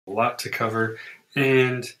A lot to cover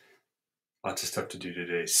and lots of stuff to do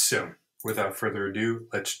today. So, without further ado,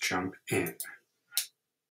 let's jump in.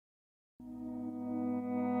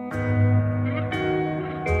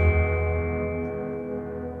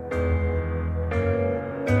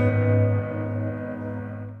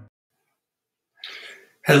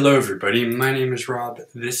 Hello, everybody. My name is Rob.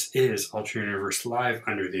 This is Alternate Universe Live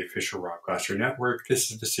under the official Rob Glasser Network. This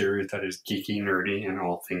is the series that is geeky, nerdy, and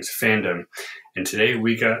all things fandom. And today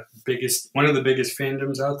we got one of the biggest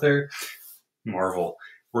fandoms out there, Marvel.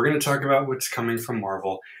 We're going to talk about what's coming from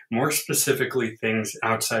Marvel, more specifically things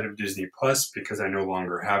outside of Disney Plus, because I no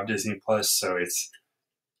longer have Disney Plus, so it's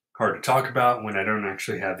hard to talk about when I don't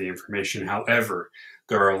actually have the information. However,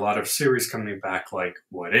 there are a lot of series coming back, like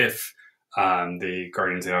What If, the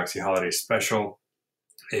Guardians of the Galaxy Holiday Special,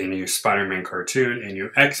 a new Spider-Man cartoon, a new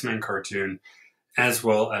X-Men cartoon, as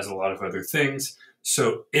well as a lot of other things.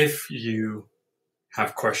 So if you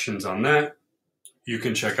have questions on that, you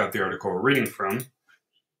can check out the article we're reading from,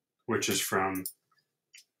 which is from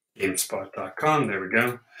GameSpot.com. There we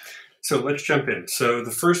go. So let's jump in. So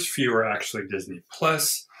the first few are actually Disney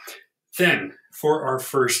Plus. Then, for our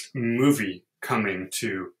first movie coming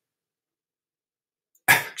to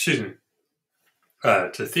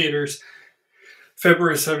theaters,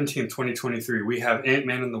 February 17th, 2023, we have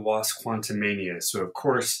Ant-Man and the Wasp: Quantumania. So, of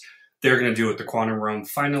course, they're going to deal with the quantum realm.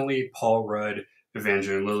 Finally, Paul Rudd,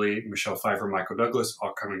 Evangeline Lilly, Michelle Pfeiffer, Michael Douglas,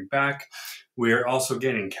 all coming back. We are also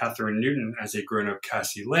getting Catherine Newton as a grown-up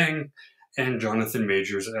Cassie Lang, and Jonathan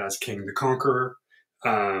Majors as King the Conqueror.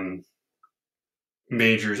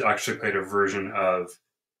 Majors actually played a version of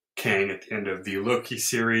Kang at the end of the Loki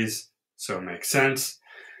series, so it makes sense.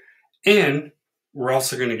 And we're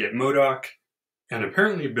also going to get MODOK and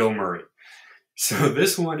apparently Bill Murray. So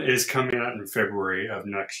this one is coming out in February of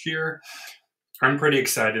next year. I'm pretty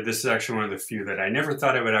excited. This is actually one of the few that I never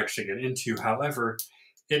thought I would actually get into. However,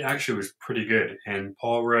 it actually was pretty good. And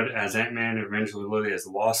Paul Rudd as Ant-Man and Evangeline Lilly as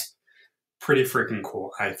the Wasp, pretty freaking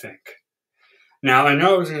cool, I think. Now, I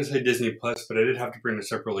know I was going to say Disney Plus, but I did have to bring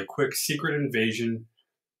this up really quick. Secret Invasion,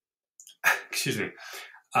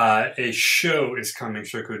 a show is coming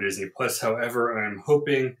strictly to Disney Plus. However, I'm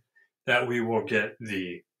hoping that we will get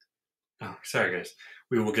we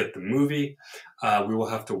will get the movie. We will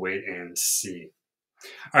have to wait and see.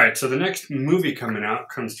 All right, so the next movie coming out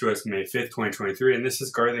comes to us May 5th, 2023, and this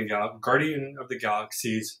is Guardian of the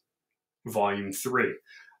Galaxies Volume 3.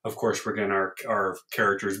 Of course, we're getting our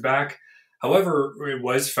characters back. However, it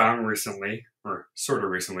was found recently, or sort of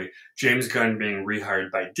recently, James Gunn being rehired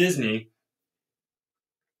by Disney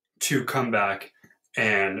to come back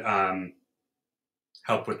and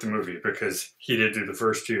help with the movie, because he did do the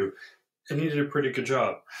first two, and he did a pretty good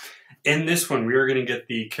job. In this one, we are going to get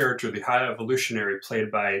the character, the High Evolutionary, played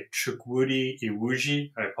by Chukwudi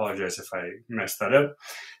Iwuji. I apologize if I messed that up.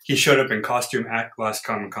 He showed up in costume at last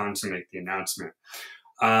Comic-Con to make the announcement.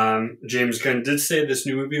 James Gunn did say this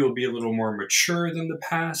new movie will be a little more mature than the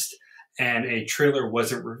past, and a trailer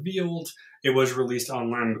wasn't revealed. It was released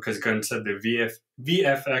online because Gunn said the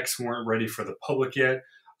VFX weren't ready for the public yet.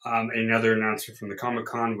 Another announcement from the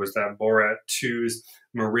Comic-Con was that Borat 2's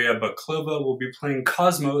Maria Baklova will be playing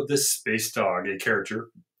Cosmo the Space Dog, a character,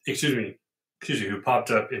 who popped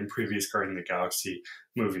up in previous Guardians of the Galaxy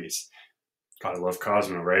movies. Gotta love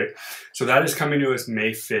Cosmo, right? So that is coming to us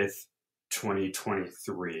May 5th,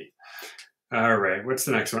 2023. All right, what's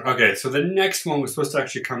the next one? Okay, so the next one was supposed to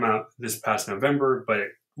actually come out this past November, but it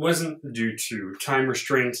wasn't due to time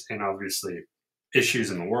restraints and obviously issues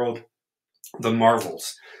in the world. The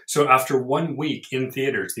Marvels. So after 1 week in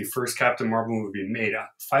theaters, the first Captain Marvel movie made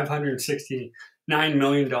 $569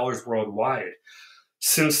 million worldwide.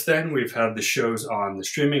 Since then, we've had the shows on the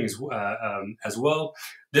streaming as well.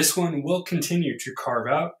 This one will continue to carve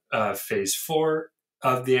out Phase 4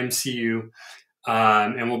 of the MCU,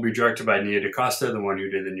 and will be directed by Nia DaCosta, the one who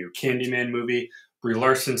did the new Candyman movie. Brie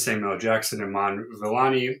Larson, Samuel Jackson, Iman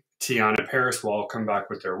Vellani, Tiana Paris will all come back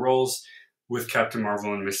with their roles, with Captain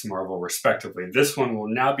Marvel and Miss Marvel, respectively. This one will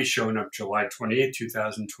now be showing up July 28,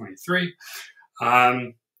 2023.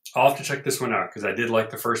 I'll have to check this one out, because I did like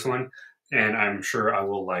the first one, and I'm sure I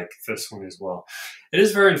will like this one as well. It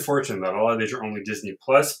is very unfortunate that a lot of these are only Disney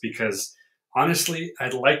Plus, because honestly,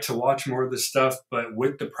 I'd like to watch more of this stuff, but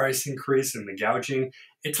with the price increase and the gouging,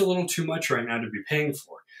 it's a little too much right now to be paying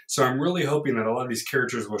for. So I'm really hoping that a lot of these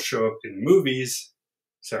characters will show up in movies,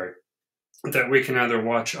 that we can either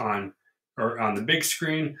watch on the big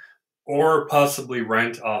screen, or possibly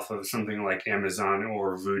rent off of something like Amazon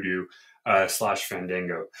or Vudu /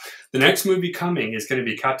 Fandango. The next movie coming is going to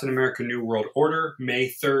be Captain America New World Order, May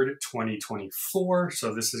 3rd, 2024.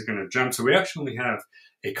 So this is going to jump. So we actually have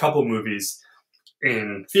a couple movies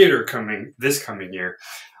in theater this coming year.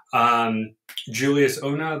 Julius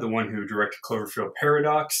Ona, the one who directed Cloverfield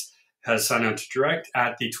Paradox, has signed on to direct.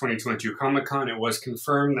 At the 2022 Comic-Con, it was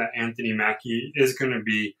confirmed that Anthony Mackie is going to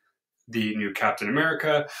be the new Captain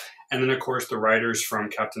America. And then, of course, the writers from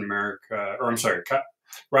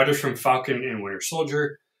writers from Falcon and Winter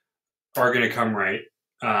Soldier are going to come write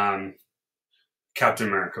Captain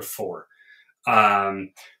America 4.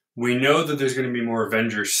 We know that there's going to be more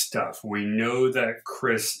Avengers stuff. We know that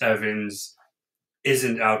Chris Evans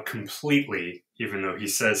isn't out completely, even though he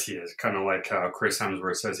says he is. Kind of like how Chris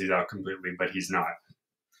Hemsworth says he's out completely, but he's not.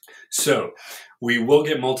 So we will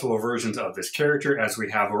get multiple versions of this character, as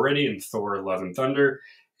we have already in Thor: Love and Thunder,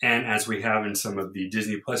 and as we have in some of the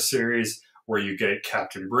Disney Plus series, where you get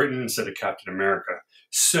Captain Britain instead of Captain America.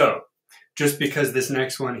 So just because this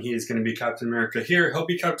next one, he is going to be Captain America here, he'll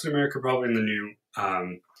be Captain America probably in the new,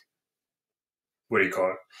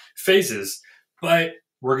 phases, but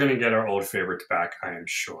we're going to get our old favorites back, I am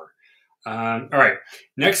sure. All right,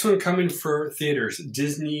 next one coming for theaters,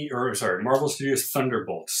 Marvel Studios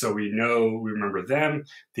Thunderbolt. So we remember them,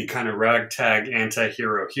 the kind of ragtag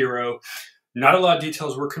anti-hero hero. Not a lot of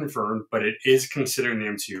details were confirmed, but it is considering the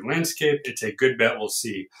MCU landscape. It's a good bet we'll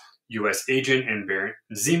see U.S. Agent and Baron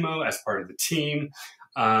Zemo as part of the team.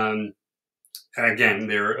 Again,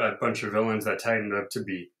 they're a bunch of villains that tightened up to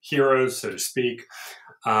be heroes, so to speak.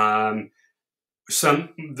 The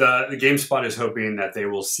GameSpot is hoping that they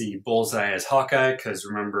will see Bullseye as Hawkeye, because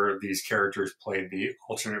remember, these characters played the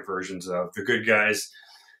alternate versions of the good guys.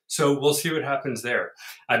 So we'll see what happens there.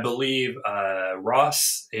 I believe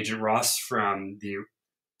Agent Ross from the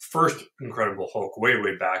first Incredible Hulk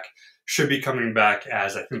way back, should be coming back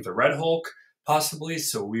as, I think, the Red Hulk, possibly.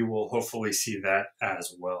 So we will hopefully see that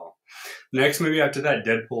as well. Next movie after that,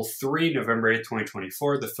 Deadpool 3, November 8th,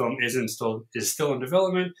 2024. The film is still in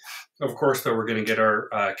development. Of course, though, we're going to get our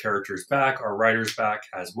characters back, our writers back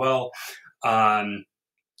as well.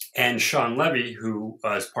 And Sean Levy, who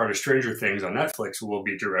is part of Stranger Things on Netflix, will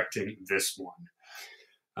be directing this one.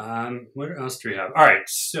 What else do we have? All right,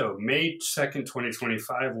 so May 2nd,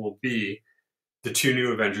 2025 will be the two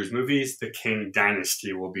new Avengers movies. The Kang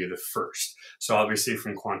Dynasty will be the first. So obviously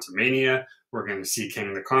from Quantumania, we're going to see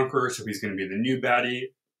Kang the Conqueror. So he's going to be the new baddie,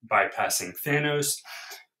 bypassing Thanos.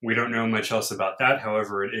 We don't know much else about that.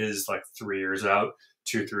 However, it is like 3 years out,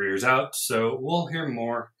 3 years out. So we'll hear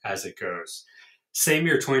more as it goes. Same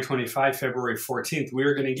year, 2025, February 14th, we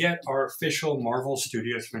are going to get our official Marvel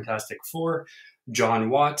Studios Fantastic Four. John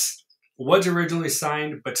Watts was originally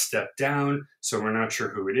signed, but stepped down, so we're not sure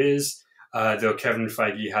who it is. Though Kevin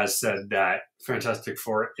Feige has said that Fantastic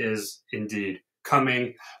Four is indeed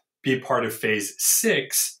coming, be part of Phase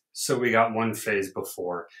 6, so we got one phase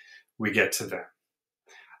before we get to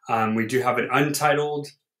them. We do have an untitled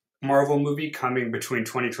Marvel movie coming between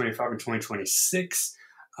 2025 and 2026.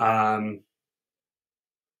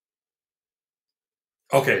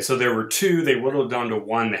 Okay, so there were two. They whittled down to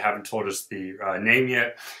one. They haven't told us the name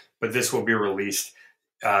yet, but this will be released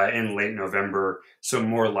in late November, so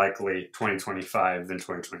more likely 2025 than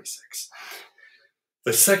 2026.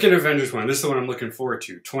 The second Avengers one, this is the one I'm looking forward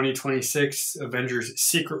to. 2026, Avengers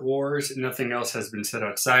Secret Wars. Nothing else has been said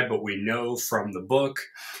outside, but we know from the book,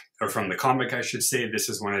 or from the comic, I should say, this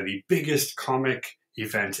is one of the biggest comic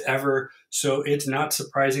events ever, so it's not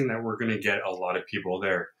surprising that we're going to get a lot of people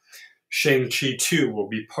there. Shang-Chi 2 will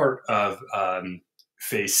be part of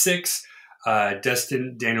Phase 6.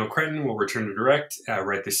 Daniel Cretton will return to direct,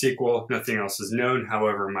 write the sequel. Nothing else is known.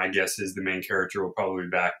 However, my guess is the main character will probably be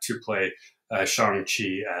back to play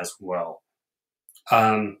Shang-Chi as well.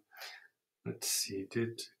 Let's see.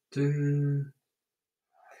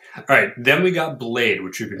 All right, then we got Blade,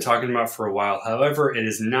 which we've been talking about for a while. However, it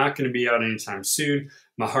is not going to be out anytime soon.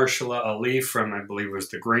 Mahershala Ali from, I believe it was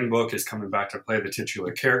the Green Book, is coming back to play the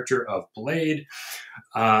titular character of Blade.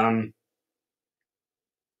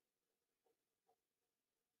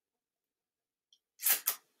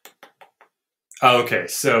 Okay,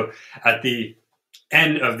 so at the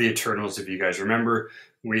end of the Eternals, if you guys remember,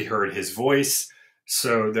 we heard his voice.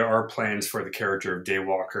 So there are plans for the character of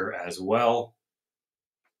Daywalker as well.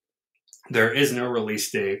 There is no release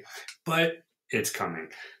date, but it's coming.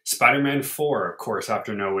 Spider-Man 4, of course,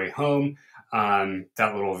 after No Way Home.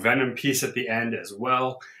 That little Venom piece at the end as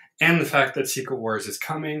well. And the fact that Secret Wars is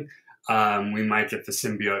coming. We might get the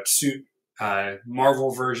symbiote suit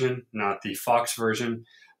Marvel version, not the Fox version.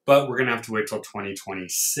 But we're going to have to wait till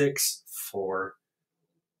 2026 for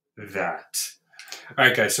that. All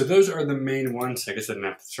right, guys, so those are the main ones. I guess I didn't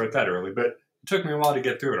have to start that early, but it took me a while to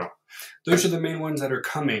get through it all. Those are the main ones that are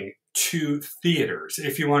coming to theaters.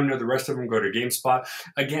 If you want to know the rest of them, go to GameSpot.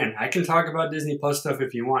 Again, I can talk about Disney Plus stuff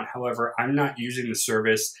if you want. However, I'm not using the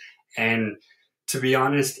service, and to be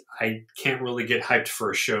honest, I can't really get hyped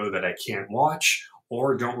for a show that I can't watch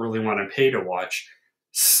or don't really want to pay to watch.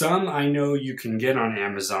 Some I know you can get on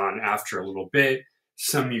Amazon after a little bit.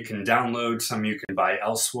 Some you can download, some you can buy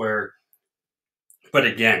elsewhere. But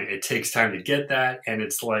again, it takes time to get that, and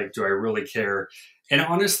it's like, do I really care? And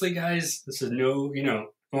honestly, guys, this is no,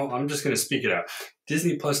 well, I'm just going to speak it out.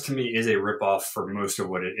 Disney Plus to me is a ripoff for most of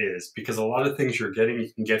what it is, because a lot of things you're getting, you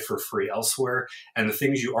can get for free elsewhere. And the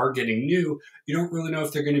things you are getting new, you don't really know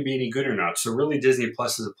if they're going to be any good or not. So really, Disney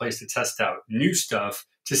Plus is a place to test out new stuff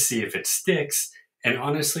to see if it sticks. And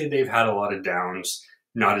honestly, they've had a lot of downs,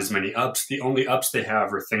 not as many ups. The only ups they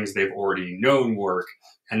have are things they've already known work.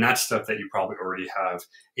 And that's stuff that you probably already have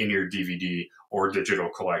in your DVD or digital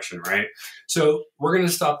collection, right? So we're going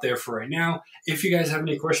to stop there for right now. If you guys have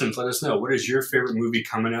any questions, let us know. What is your favorite movie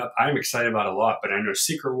coming up? I'm excited about a lot, but I know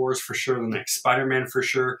Secret Wars for sure, the next Spider-Man for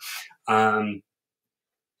sure. There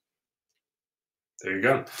you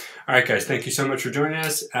go. All right, guys, thank you so much for joining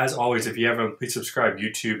us. As always, if you haven't, please subscribe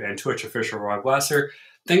YouTube and Twitch official Rob Glasser.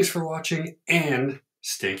 Thanks for watching, and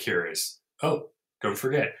stay curious. Oh, don't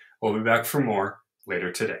forget, we'll be back for more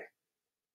later today.